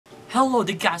Hello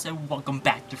there guys and welcome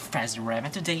back to FrazzerM,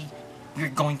 and today we're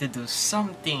going to do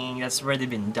something that's already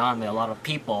been done by a lot of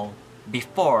people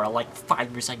before, like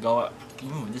 5 years ago.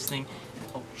 This thing,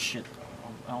 oh shit,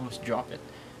 I almost dropped it.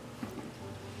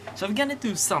 So we're gonna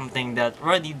do something that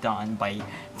already done by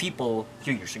people a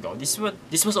few years ago. This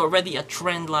was already a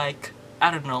trend, like,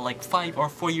 I don't know, like 5 or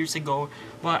 4 years ago,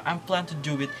 but I'm planning to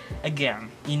do it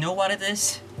again. You know what it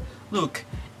is? Look,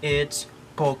 it's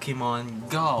Pokemon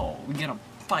Go. We're gonna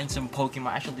find some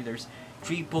Pokemon. Actually, there's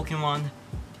 3 Pokemon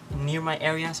near my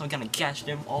area, so I'm gonna catch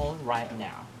them all right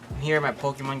now. Here my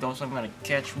Pokemon Go, so I'm gonna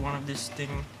catch one of this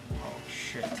thing. Oh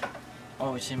shit.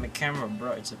 Oh, it's in my camera,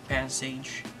 bro. It's a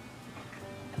passage.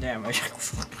 Damn, I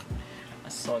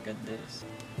suck at this.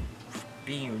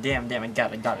 Damn, I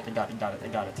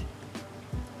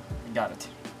got it.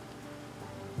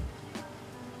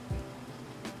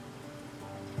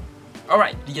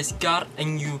 Alright, we just got a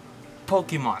new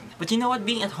Pokemon. But you know what,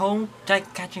 being at home,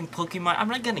 catching Pokemon, I'm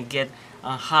not gonna get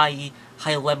a high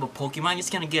level Pokemon. I'm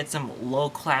just gonna get some low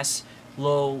class,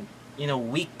 weak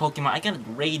Pokemon. I'm gonna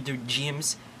raid their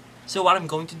gyms. So what I'm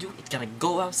going to do is gonna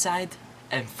go outside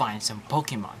and find some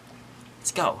Pokemon.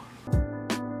 Let's go.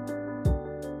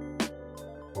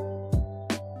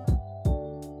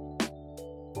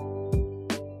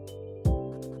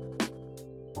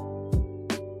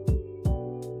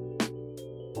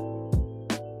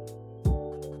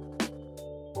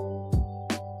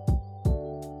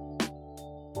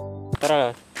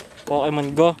 Tara,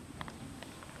 Pokemon Go.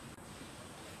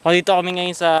 Dito kami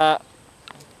ngayon sa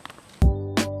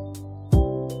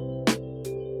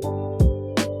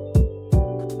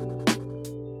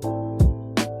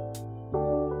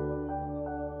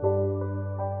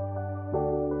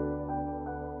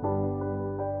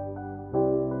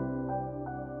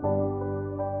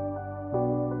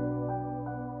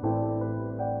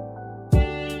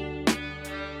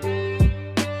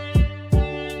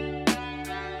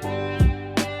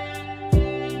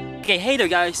Okay, hey there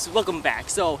guys, welcome back.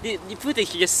 So the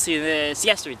footage you just seen is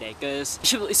yesterday, because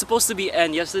it's supposed to be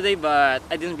end yesterday, but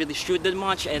I didn't really shoot that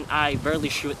much and I barely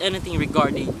shoot anything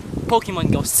regarding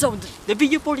Pokemon Go. So the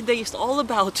video for today is all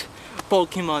about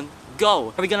Pokemon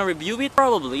Go. Are we gonna review it?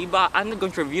 Probably, but I'm not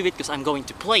going to review it because I'm going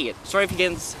to play it. Sorry if you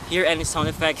can hear any sound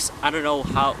effects. I don't know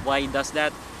why it does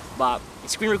that, but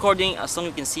it's screen recording as long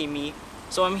as you can see me.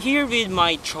 So I'm here with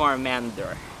my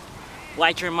Charmander.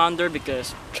 Why Charmander?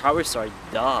 Because Charizard,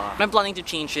 duh. I'm planning to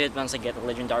change it once I get a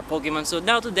legendary Pokemon. So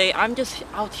now today, I'm just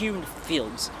out here in the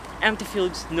fields. Empty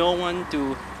fields, no one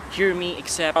to hear me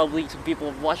except probably some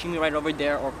people watching me right over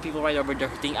there, or people right over there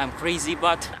who think I'm crazy,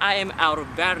 but I am out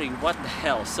of battery. What the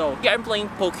hell? So yeah, I'm playing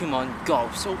Pokemon Go.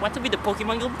 So what to be the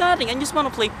Pokemon Go? Nothing. I just want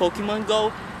to play Pokemon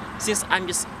Go since I'm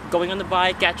just going on the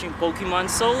bike, catching Pokemon.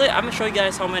 So I'm gonna show you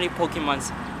guys how many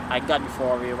Pokemons I got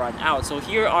before we run out. So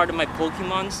here are my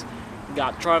Pokemons.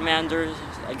 Got Charmander,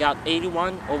 I got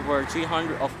 81 over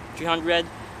 300 of 300.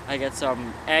 I got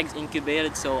some eggs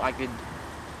incubated so I could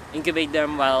incubate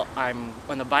them while I'm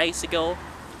on a bicycle.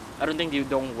 I don't think they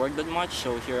don't work that much,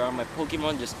 so here are my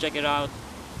Pokemon, just check it out.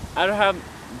 I don't have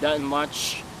that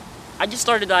much. I just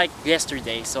started like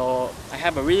yesterday, so I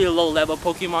have a really low level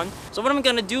Pokemon. So what I'm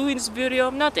gonna do in this video,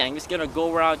 nothing. I'm just gonna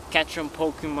go around, catch some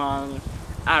Pokemon.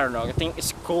 I don't know, I think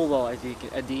it's cool though,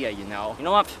 idea, you know. You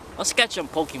know what? Let's catch some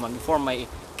Pokemon before my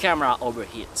camera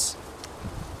overheats.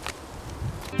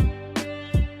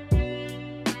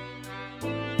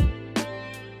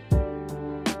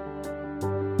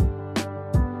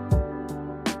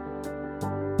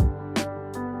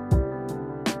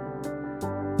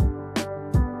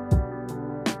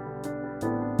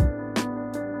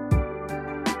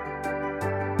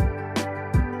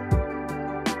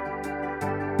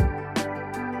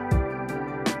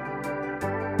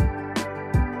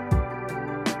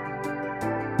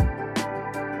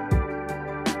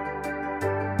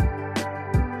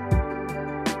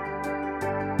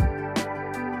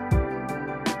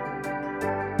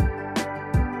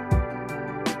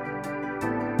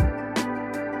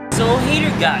 So hey there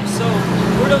guys, so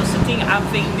for those who think I'm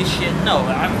faking this shit, no,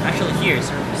 I'm actually here, so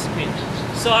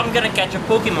I'm gonna catch a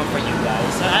Pokemon for you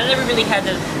guys. I never really had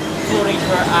the footage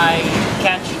where I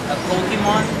catch a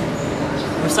Pokemon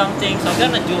or something, so I'm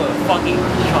gonna do a fucking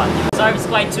shot. Sorry if it's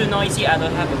quite too noisy, I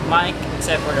don't have a mic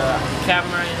except for the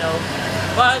camera, you know,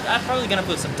 but I'm probably gonna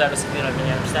put subtitles if you don't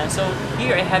really understand. So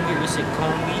here I have your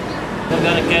Combi. I'm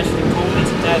gonna catch the Combi,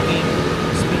 tagging,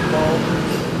 Speedball,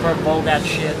 Purple, that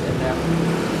shit, and then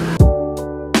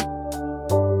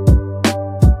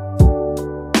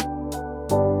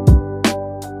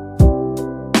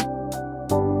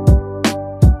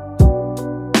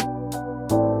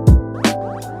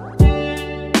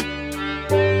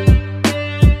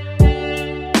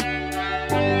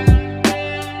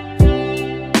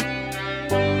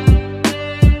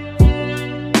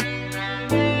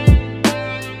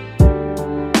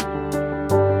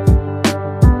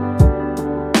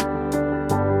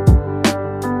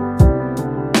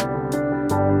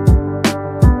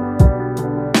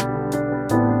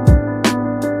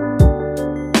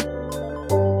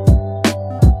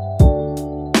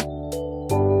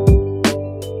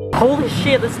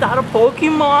Is that a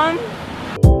Pokemon?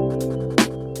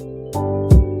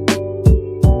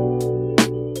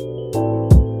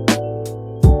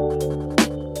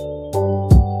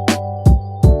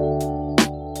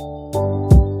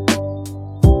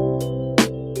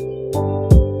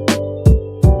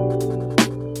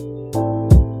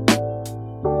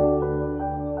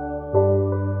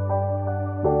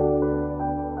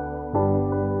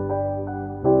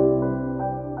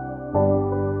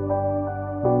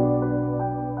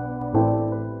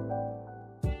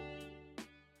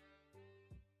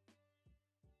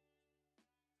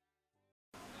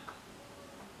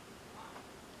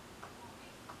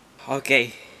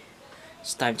 Okay,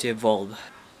 it's time to evolve.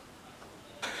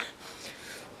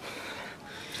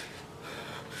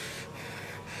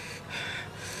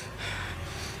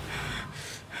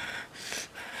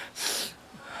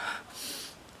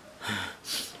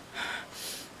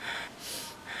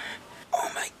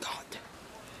 Oh my god.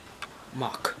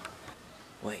 Mock.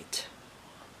 Wait.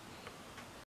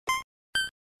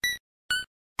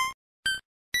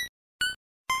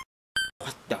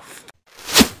 What the f—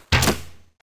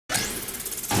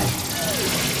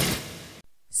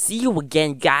 See you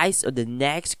again guys on the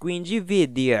next cringy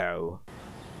video.